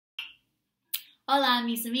Hola,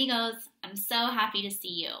 mis amigos. I'm so happy to see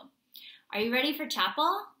you. Are you ready for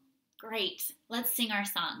chapel? Great. Let's sing our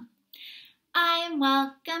song. I am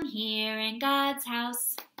welcome here in God's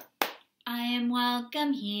house. I am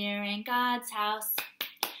welcome here in God's house.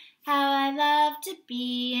 How I love to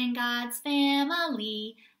be in God's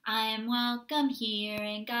family. I am welcome here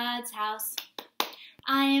in God's house.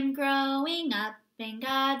 I am growing up in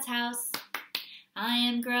God's house. I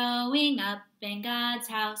am growing up in God's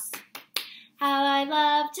house. How I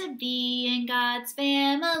love to be in God's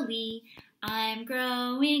family. I'm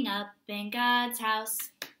growing up in God's house.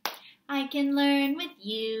 I can learn with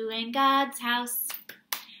you in God's house.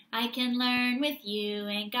 I can learn with you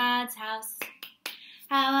in God's house.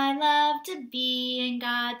 How I love to be in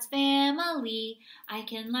God's family. I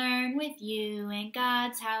can learn with you in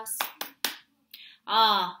God's house.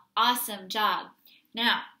 Awesome job.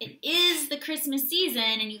 Now, it is the Christmas season,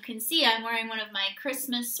 and you can see I'm wearing one of my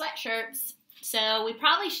Christmas sweatshirts. So we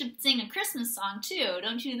probably should sing a Christmas song too,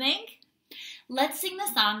 don't you think? Let's sing the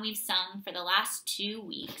song we've sung for the last 2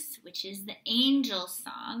 weeks, which is the angel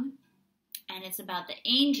song. And it's about the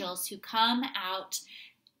angels who come out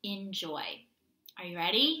in joy. Are you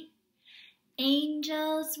ready?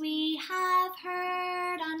 Angels we have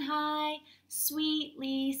heard on high,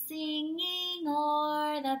 sweetly singing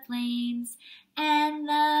o'er the plains, and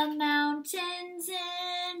the mountains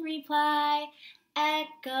in reply,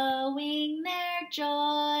 echoing their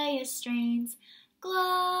joyous strains. Gloria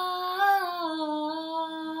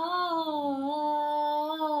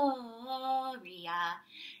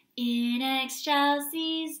in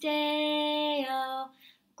excelsis Deo.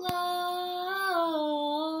 Gloria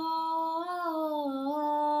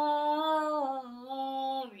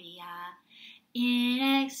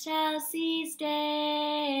in excelsis Deo.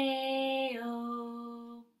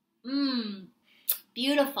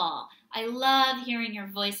 Beautiful. I love hearing your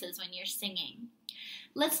voices when you're singing.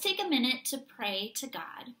 Let's take a minute to pray to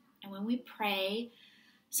God. And when we pray,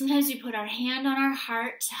 sometimes we put our hand on our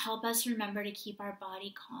heart to help us remember to keep our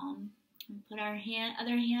body calm. We put our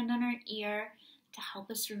other hand on our ear to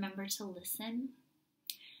help us remember to listen.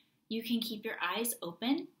 You can keep your eyes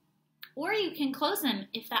open, or you can close them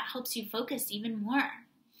if that helps you focus even more.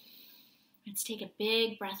 Let's take a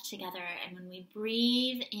big breath together, and when we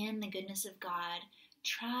breathe in the goodness of God,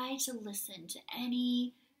 try to listen to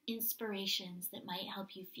any inspirations that might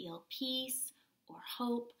help you feel peace or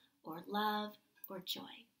hope or love or joy.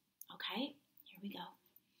 Okay, here we go.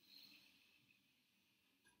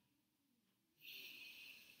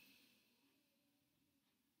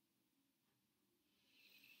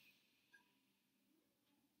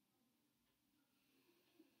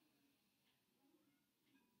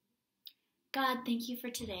 God, thank you for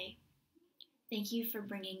today. Thank you for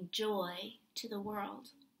bringing joy to the world.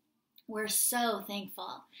 We're so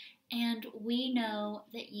thankful, and we know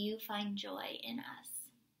that you find joy in us.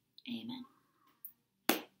 Amen.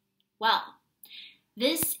 Well,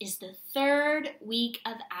 this is the 3rd week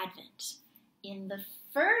of Advent. In the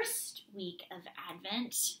first week of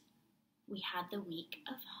Advent, we had the week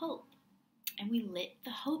of hope, and we lit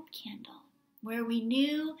the hope candle, where we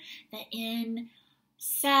knew that in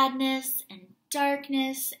sadness and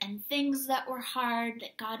darkness and things that were hard,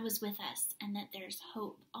 that God was with us and that there's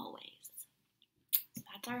hope always. So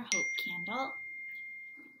that's our hope candle.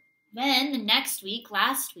 Then the next week,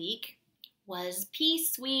 last week, was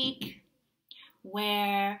Peace Week,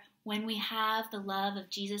 where when we have the love of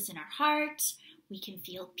Jesus in our heart, we can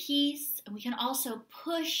feel peace, and we can also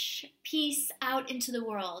push peace out into the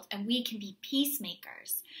world, and we can be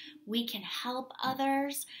peacemakers. We can help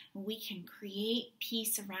others, and we can create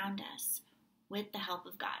peace around us with the help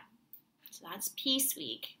of God. So that's Peace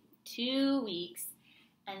Week, 2 weeks.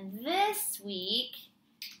 And this week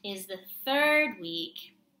is the 3rd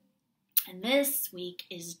week, and this week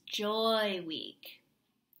is Joy Week.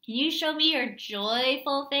 Can you show me your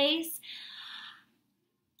joyful face?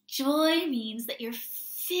 Joy means that you're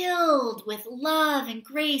filled with love and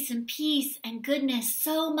grace and peace and goodness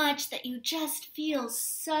so much that you just feel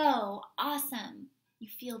so awesome. You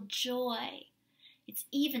feel joy. It's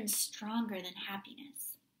even stronger than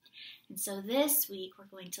happiness. And so this week we're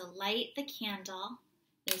going to light the candle.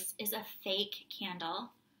 This is a fake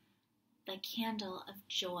candle, the candle of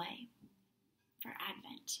joy for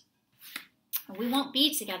Advent. We won't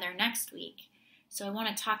be together next week, so I want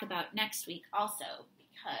to talk about next week also,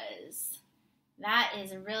 because that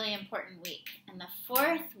is a really important week. And the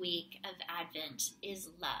 4th week of Advent is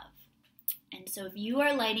love. And so if you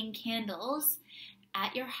are lighting candles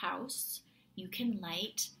at your house, you can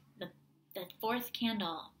light the 4th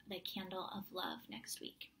candle, the candle of love, next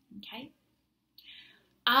week. Okay?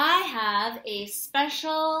 I have a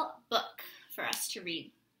special book for us to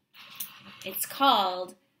read. It's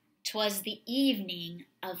called "'Twas the Evening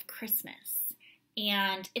of Christmas,"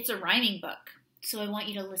 and it's a rhyming book. So I want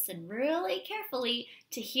you to listen really carefully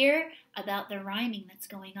to hear about the rhyming that's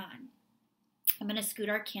going on. I'm going to scoot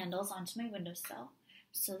our candles onto my windowsill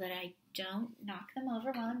so that I don't knock them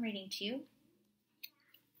over while I'm reading to you.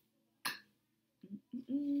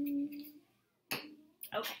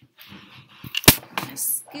 Okay. I'm going to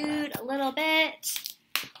scoot a little bit.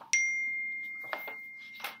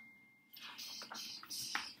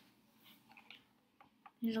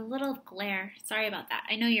 There's a little glare. Sorry about that.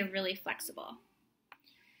 I know you're really flexible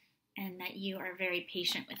and that you are very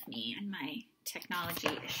patient with me and my technology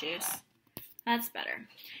issues. That's better.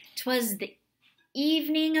 'Twas the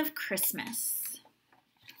evening of Christmas.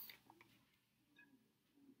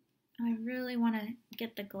 I really want to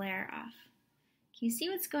get the glare off. Can you see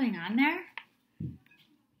what's going on there?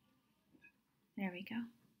 There we go.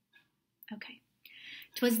 Okay.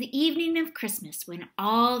 'Twas the evening of Christmas when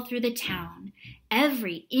all through the town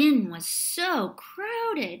every inn was so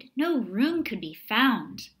crowded no room could be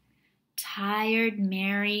found. Tired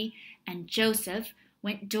Mary and Joseph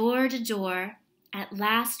went door to door, at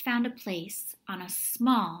last found a place on a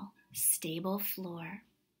small stable floor.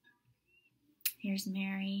 Here's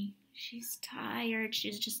Mary. She's tired.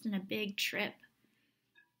 She's just in a big trip.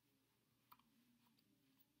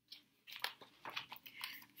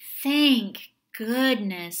 Thank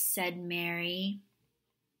goodness, said Mary.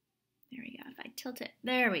 There we go. If I tilt it,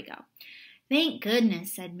 there we go. Thank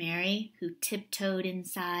goodness, said Mary, who tiptoed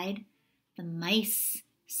inside. The mice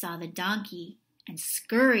saw the donkey and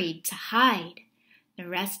scurried to hide. The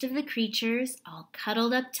rest of the creatures all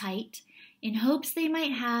cuddled up tight in hopes they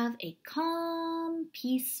might have a calm,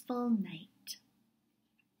 peaceful night.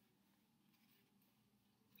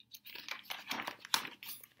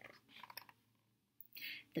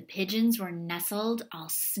 The pigeons were nestled all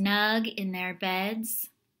snug in their beds.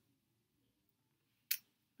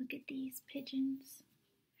 Look at these pigeons.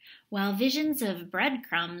 While visions of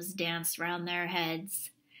breadcrumbs danced round their heads.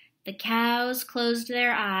 The cows closed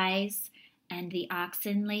their eyes, and the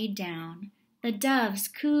oxen laid down. The doves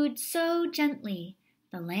cooed so gently,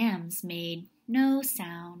 the lambs made no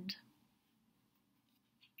sound.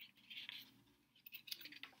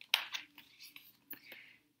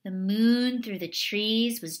 The moon through the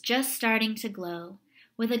trees was just starting to glow,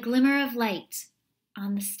 with a glimmer of light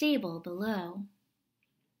on the stable below.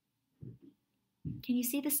 Can you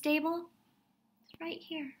see the stable? It's right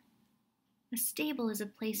here. A stable is a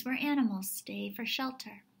place where animals stay for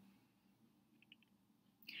shelter.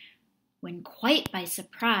 When quite by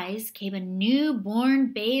surprise came a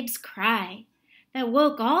newborn babe's cry that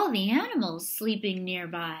woke all the animals sleeping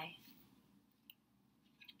nearby.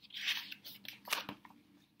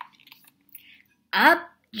 Up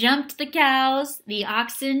jumped the cows, the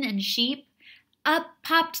oxen and sheep. Up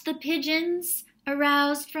popped the pigeons,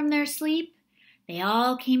 aroused from their sleep. They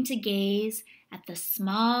all came to gaze at the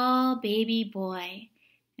small baby boy,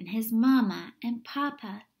 and his mama and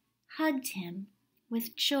papa hugged him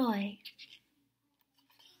with joy.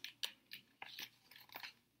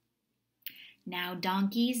 Now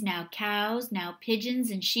donkeys, now cows, now pigeons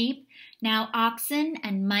and sheep, now oxen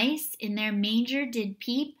and mice in their manger did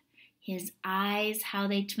peep. His eyes, how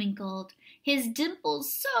they twinkled, his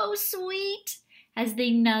dimples so sweet, as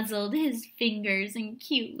they nuzzled his fingers and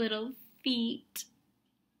cute little feet.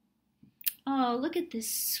 Oh, look at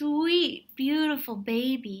this sweet, beautiful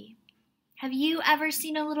baby. Have you ever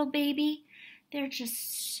seen a little baby? They're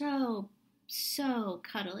just so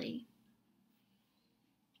cuddly.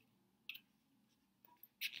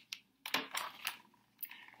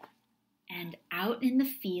 And out in the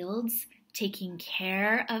fields, taking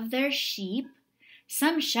care of their sheep,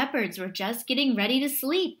 some shepherds were just getting ready to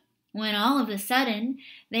sleep, when all of a sudden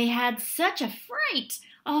they had such a fright,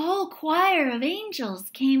 a whole choir of angels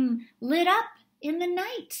came lit up in the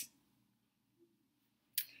night.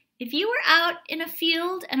 If you were out in a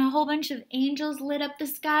field and a whole bunch of angels lit up the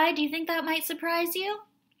sky, do you think that might surprise you?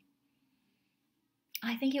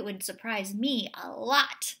 I think it would surprise me a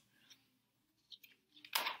lot.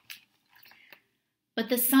 But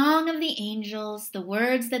the song of the angels, the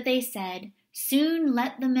words that they said, soon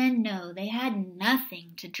let the men know they had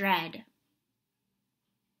nothing to dread.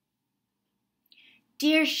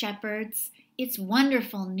 Dear shepherds, it's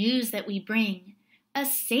wonderful news that we bring. A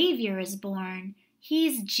Savior is born.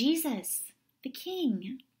 He's Jesus, the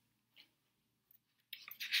King.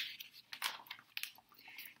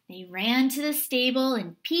 They ran to the stable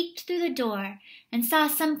and peeked through the door and saw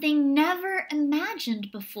something never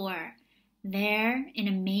imagined before. There, in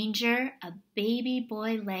a manger, a baby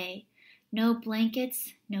boy lay. No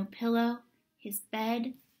blankets, no pillow, his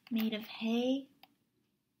bed made of hay.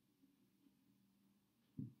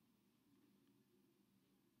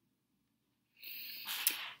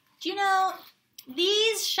 Do you know,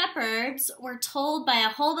 these shepherds were told by a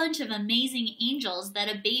whole bunch of amazing angels that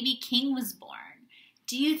a baby king was born.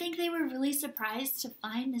 Do you think they were really surprised to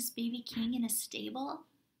find this baby king in a stable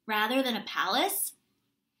rather than a palace?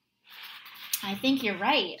 I think you're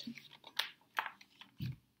right.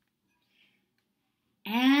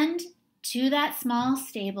 And to that small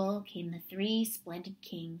stable came the 3 splendid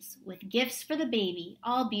kings with gifts for the baby,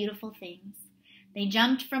 all beautiful things. They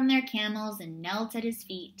jumped from their camels and knelt at his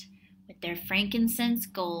feet with their frankincense,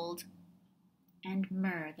 gold, and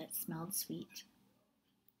myrrh that smelled sweet.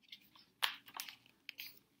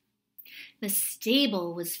 The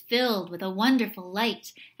stable was filled with a wonderful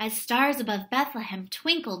light, as stars above Bethlehem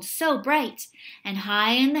twinkled so bright, and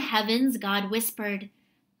high in the heavens God whispered,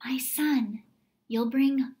 "My son, you'll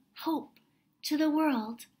bring hope to the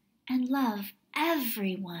world and love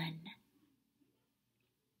everyone."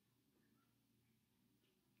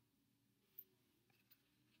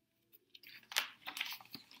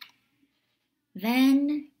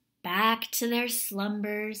 Then, back to their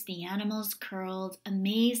slumbers, the animals curled,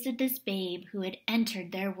 amazed at this babe who had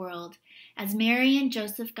entered their world. As Mary and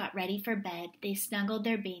Joseph got ready for bed, they snuggled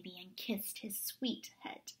their baby and kissed his sweet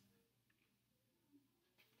head.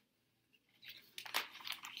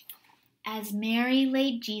 As Mary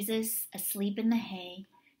laid Jesus asleep in the hay,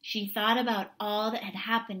 she thought about all that had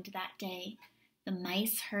happened that day. The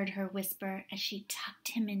mice heard her whisper as she tucked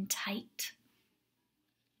him in tight.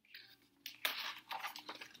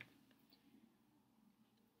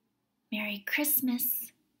 Merry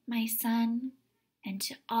Christmas, my son, and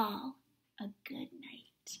to all a good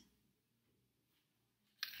night.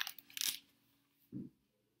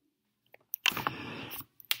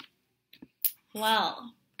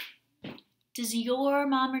 Well, does your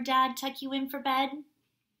mom or dad tuck you in for bed?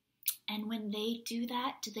 And when they do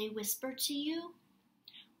that, do they whisper to you?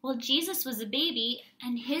 Well, Jesus was a baby,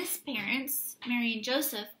 and his parents, Mary and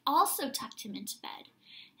Joseph, also tucked him into bed,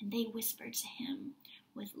 and they whispered to him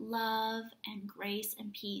with love and grace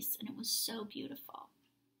and peace, and it was so beautiful.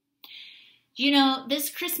 You know, this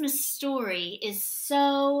Christmas story is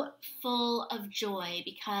so full of joy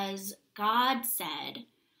because God said,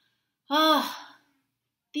 "Oh,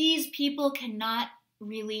 these people cannot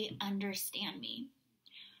really understand me.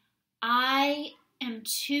 I am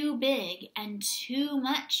too big and too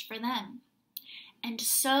much for them." And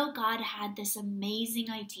so God had this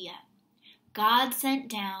amazing idea. God sent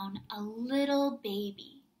down a little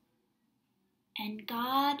baby, and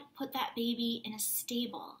God put that baby in a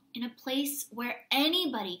stable, in a place where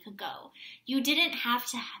anybody could go. You didn't have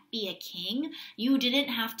to be a king. You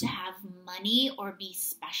didn't have to have money or be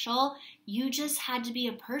special. You just had to be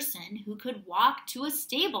a person who could walk to a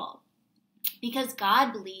stable, because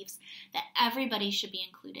God believes that everybody should be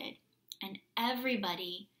included and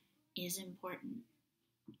everybody is important.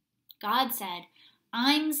 God said,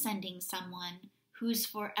 "I'm sending someone who's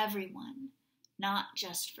for everyone, not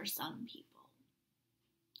just for some people."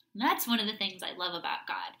 And that's one of the things I love about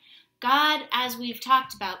God. God, as we've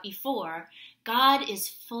talked about before, God is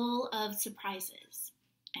full of surprises,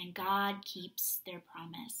 and God keeps their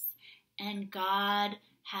promise, and God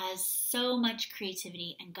has so much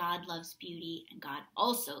creativity, and God loves beauty, and God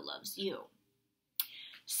also loves you.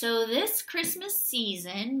 So this Christmas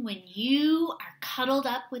season, when you are cuddled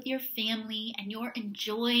up with your family and you're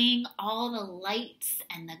enjoying all the lights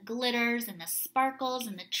and the glitters and the sparkles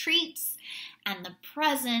and the treats and the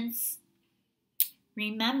presents,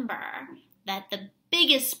 remember that the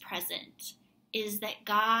biggest present is that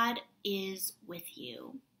God is with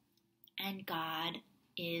you and God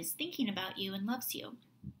is thinking about you and loves you.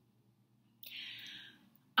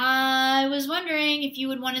 I was wondering if you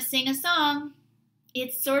would want to sing a song.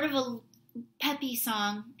 It's sort of a peppy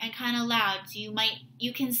song and kind of loud, so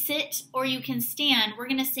you can sit or you can stand. We're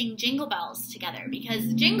going to sing Jingle Bells together,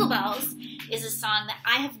 because Jingle Bells is a song that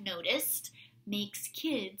I have noticed makes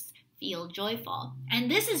kids feel joyful. And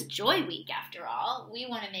this is Joy Week after all. We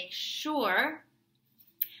want to make sure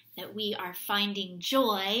that we are finding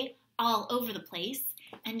joy all over the place,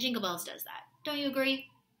 and Jingle Bells does that. Don't you agree?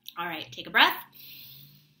 All right, take a breath.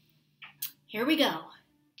 Here we go.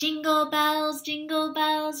 Jingle bells, jingle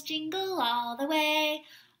all the way.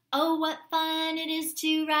 Oh, what fun it is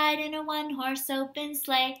to ride in a one-horse open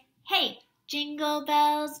sleigh. Hey, jingle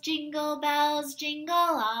bells, jingle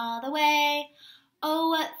all the way. Oh,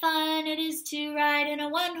 what fun it is to ride in a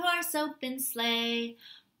one-horse open sleigh.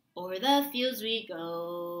 O'er the fields we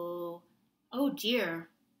go. Oh dear,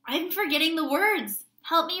 I'm forgetting the words.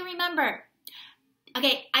 Help me remember.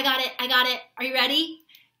 Okay, I got it. Are you ready?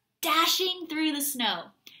 Dashing through the snow.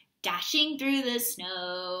 Dashing through the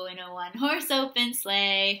snow in a one-horse open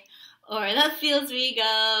sleigh. O'er the fields we go,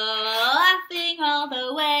 laughing all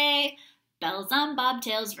the way. Bells on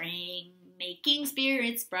bobtails ring, making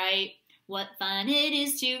spirits bright. What fun it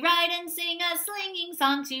is to ride and sing a slinging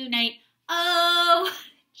song tonight. Oh,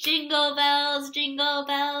 jingle bells, jingle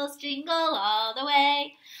all the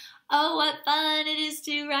way. Oh, what fun it is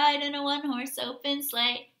to ride in a one-horse open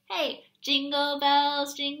sleigh. Hey, jingle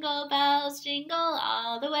bells, jingle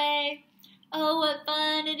all the way. Oh, what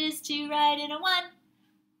fun it is to ride in a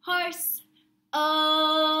one-horse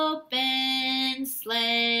open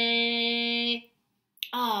sleigh.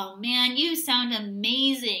 Oh man, you sound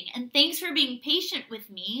amazing. And thanks for being patient with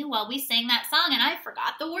me while we sang that song and I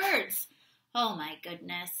forgot the words. Oh my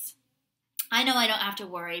goodness. I know I don't have to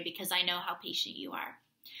worry because I know how patient you are.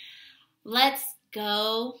 Let's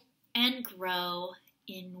go and grow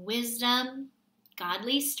in wisdom,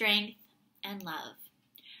 godly strength, and love.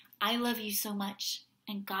 I love you so much,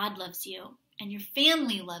 and God loves you, and your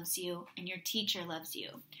family loves you, and your teacher loves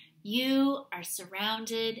you. You are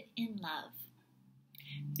surrounded in love.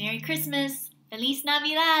 Merry Christmas. Feliz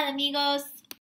Navidad, amigos.